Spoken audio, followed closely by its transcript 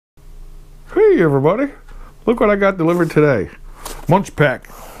Hey everybody, look what I got delivered today. Munchpak.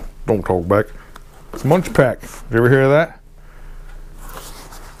 Don't talk back. It's Munchpak. Did you ever hear of that?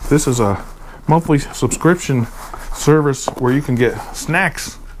 This is a monthly subscription service where you can get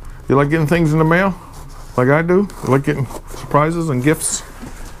snacks. You like getting things in the mail? Like I do? You like getting surprises and gifts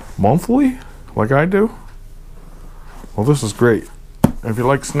monthly? Like I do? Well, this is great. If you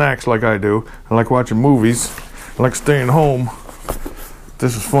like snacks like I do, and like watching movies, and like staying home,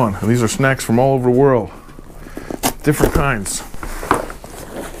 this is fun. And these are snacks from all over the world. Different kinds.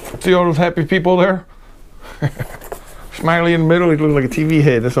 See all those happy people there? Smiley in the middle, he looks like a TV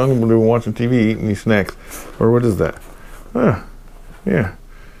head. That's what I'm doing, watching TV, eating these snacks. Or what is that? Yeah.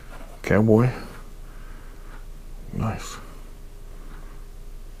 Cowboy. Nice.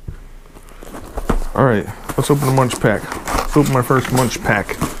 Alright, let's open the Munchpak. Let's open my first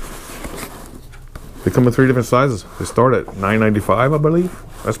Munchpak. They come in 3 different sizes. They start at $9.95, I believe.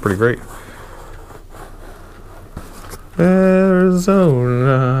 That's pretty great.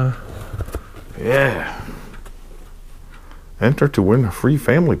 Arizona. Yeah. Enter to win a free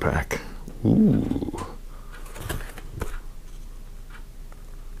family pack. Ooh.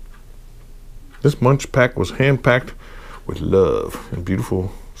 This Munchpak was hand-packed with love in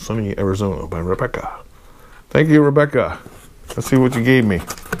beautiful sunny Arizona by Rebecca. Thank you, Rebecca. Let's see what you gave me.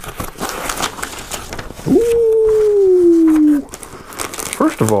 Ooh.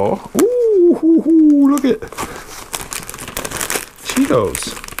 First of all, look at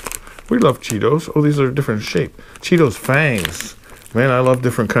Cheetos. We love Cheetos. Oh, these are a different shape. Cheetos fangs. Man, I love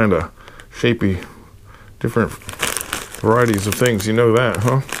different kind of shapy, different varieties of things. You know that,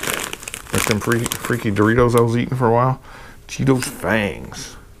 huh? Like them freaky Doritos I was eating for a while. Cheetos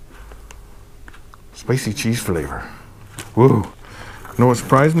fangs. Spicy cheese flavor. Whoa. You know what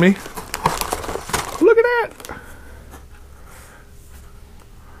surprised me? Look at that.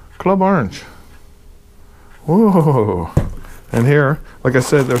 Club Orange. Whoa. And here, like I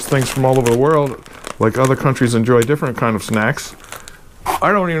said, there's things from all over the world. Like other countries enjoy different kind of snacks.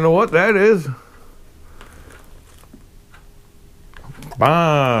 I don't even know what that is.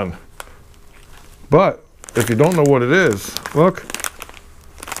 Bon. But if you don't know what it is, look.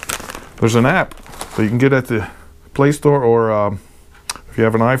 There's an app that you can get at the Play Store, or if you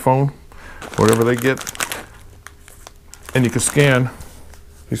have an iPhone, whatever they get, and you can scan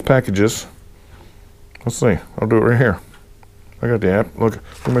these packages. Let's see. I'll do it right here. I got the app. Look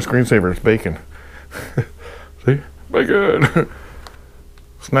at my screensaver. It's bacon. See? Bacon.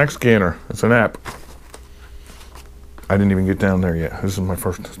 Snack scanner. It's an app. I didn't even get down there yet. This is my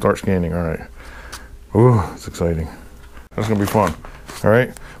first start scanning. All right. Ooh, it's exciting. That's gonna be fun. All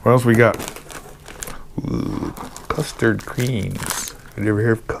right. What else we got? Ooh, custard creams. Did you ever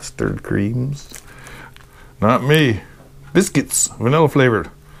hear of custard creams? Not me. Biscuits, vanilla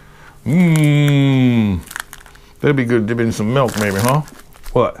flavored. Mmm. That'd be good dipping in some milk, maybe, huh?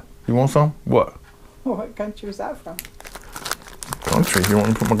 What? You want some? What? What country is that from? Country? You want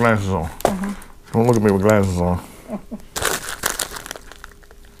me to put my glasses on? Don't look at me with glasses on.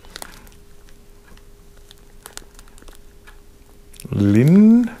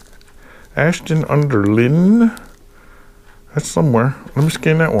 Lynn? Ashton under Lynn? That's somewhere. Let me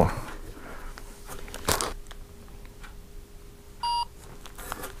scan that one.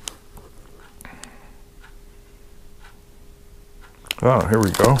 Ah, here we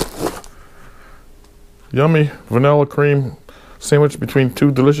go. Yummy vanilla cream sandwich between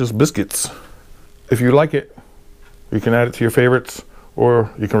 2 delicious biscuits. If you like it, you can add it to your favorites, or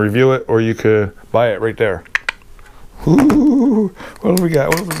you can review it, or you could buy it right there. Ooh, what do we got?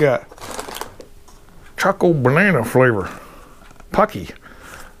 What do we got? Choco banana flavor. Pocky.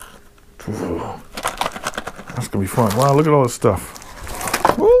 Ooh, that's gonna be fun. Wow, look at all this stuff.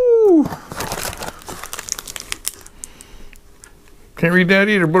 Woo! Can't read that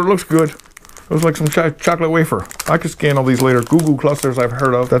either, but it looks good. It looks like some chocolate wafer. I could scan all these later. Goo Goo clusters I've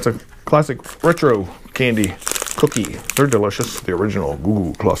heard of. That's a classic retro candy cookie. They're delicious. The original Goo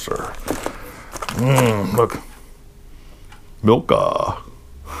Goo cluster. Look. Milka.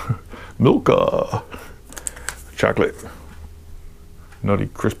 Milka. Chocolate. Nutty,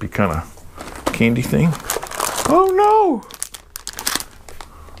 crispy kind of candy thing. Oh no!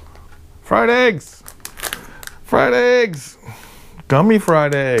 Fried eggs. Fried eggs. Gummy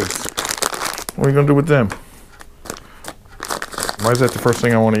fried eggs. What are you gonna do with them? Why is that the first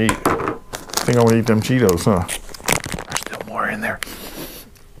thing I want to eat? I think I want to eat them Cheetos, huh? There's still more in there.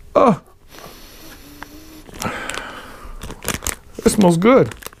 Oh! This smells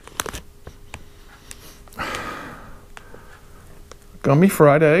good. Gummy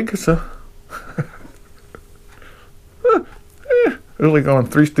fried eggs. It's like on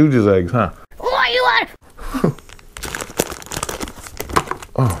Three Stooges eggs, huh? What you want?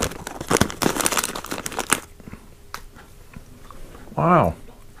 Oh. Wow.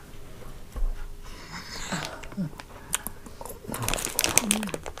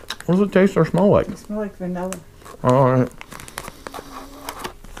 What does it taste or smell like? It smells like vanilla. All right.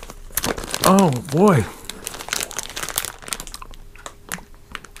 Oh boy.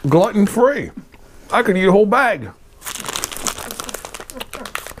 Gluten free. I could eat a whole bag.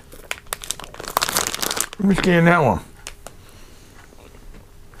 Let me scan that one.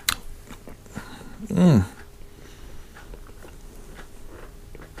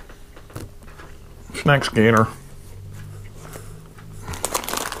 Snack scanner.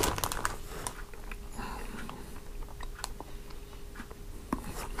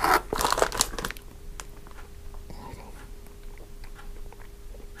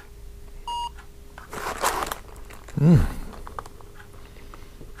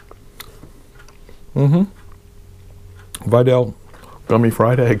 Vidal gummy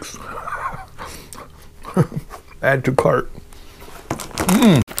fried eggs. Add to cart.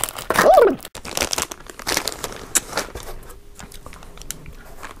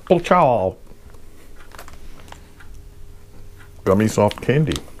 Chow. Gummy soft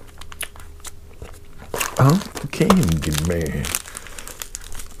candy. Candy man.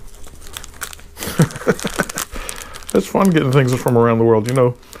 It's fun getting things from around the world. You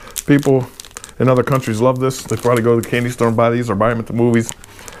know, people in other countries love this. They probably go to the candy store and buy these or buy them at the movies.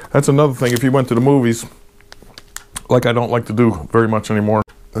 That's another thing. If you went to the movies, like I don't like to do very much anymore,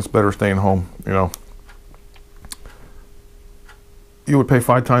 it's better staying home, you know. You would pay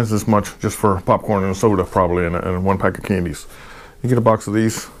 5 times as much just for popcorn and a soda probably and 1 pack of candies. You get a box of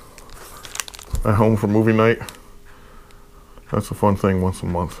these at home for movie night. That's a fun thing once a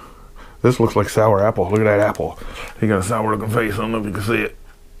month. This looks like sour apple. Look at that apple. He got a sour looking face. I don't know if you can see it.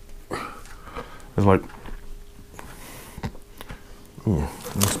 It's like, ooh,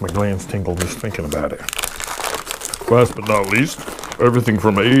 makes my glands tingle just thinking about it. Last but not least, everything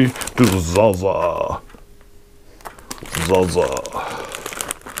from A to Zaza. Zaza.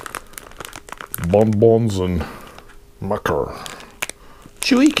 Bonbons and mucker.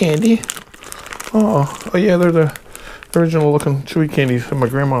 Chewy candy. Oh yeah, they're the original looking chewy candies that my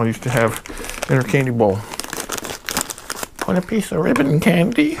grandma used to have in her candy bowl. Want a piece of ribbon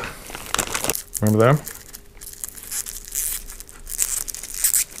candy? Remember them?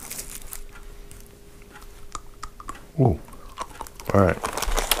 Ooh. All right.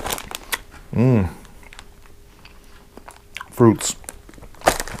 Fruits.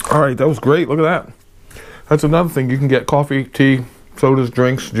 All right, that was great. Look at that. That's another thing. You can get coffee, tea, sodas,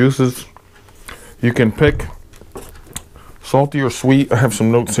 drinks, juices. You can pick salty or sweet. I have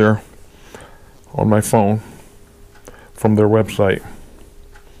some notes here on my phone from their website.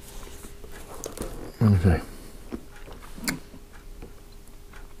 Let me see.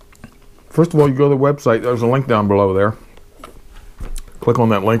 First of all, you go to the website. There's a link down below there. Click on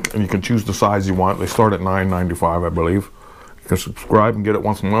that link and you can choose the size you want. They start at $9.95, I believe. You can subscribe and get it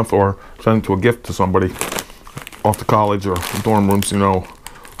once a month or send it to a gift to somebody off to college or dorm rooms, you know,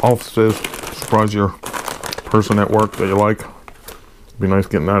 offices. Surprise your person at work that you like. It'd be nice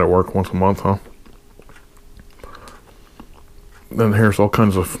getting that at work once a month, huh? Then here's all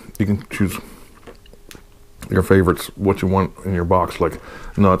kinds of, you can choose your favorites, what you want in your box, like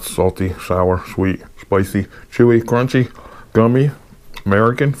nuts, salty, sour, sweet, spicy, chewy, crunchy, gummy,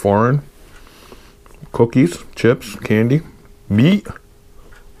 American, foreign, cookies, chips, candy, meat,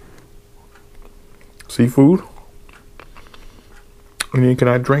 seafood, and you can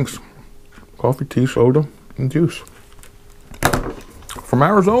add drinks, coffee, tea, soda, and juice. From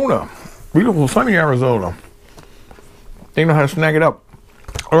Arizona, beautiful sunny Arizona. They know how to snag it up.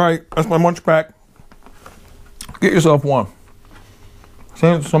 All right, that's my munch pack. Get yourself one.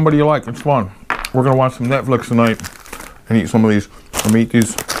 Send it to somebody you like. It's fun. We're gonna watch some Netflix tonight and eat some of these. I'm gonna eat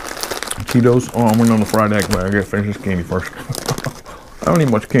these Cheetos. Oh, I'm waiting on the fried egg, but I gotta finish this candy first. I don't eat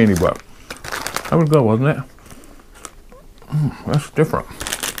much candy, but that was good, wasn't it? That's different.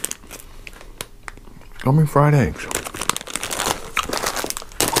 Gummy fried eggs.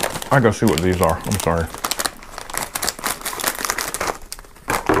 I gotta see what these are. I'm sorry.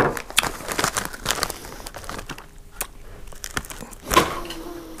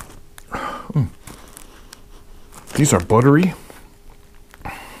 These are buttery.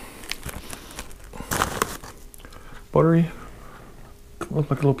 Buttery. Look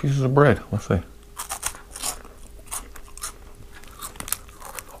like little pieces of bread. Let's see.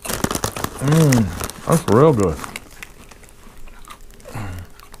 That's real good.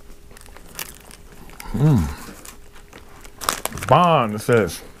 Bond, it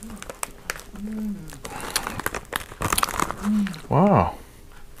says. Wow.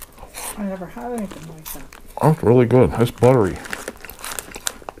 I never had anything like that. That's really good. It's buttery.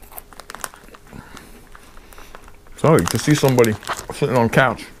 So you can see somebody sitting on a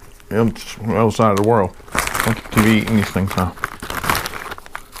couch on the other side of the world on TV eating these things now.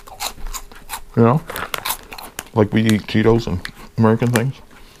 You know? Like we eat Cheetos and American things.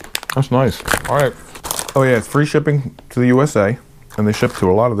 That's nice. All right. Oh yeah, it's free shipping to the USA, and they ship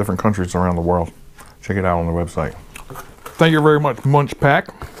to a lot of different countries around the world. Check it out on the website. Thank you very much,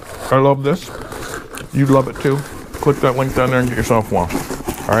 Munchpak. I love this. You'd love it too. Click that link down there and get yourself one.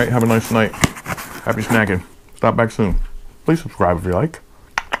 All right, have a nice night. Happy snacking. Stop back soon. Please subscribe if you like.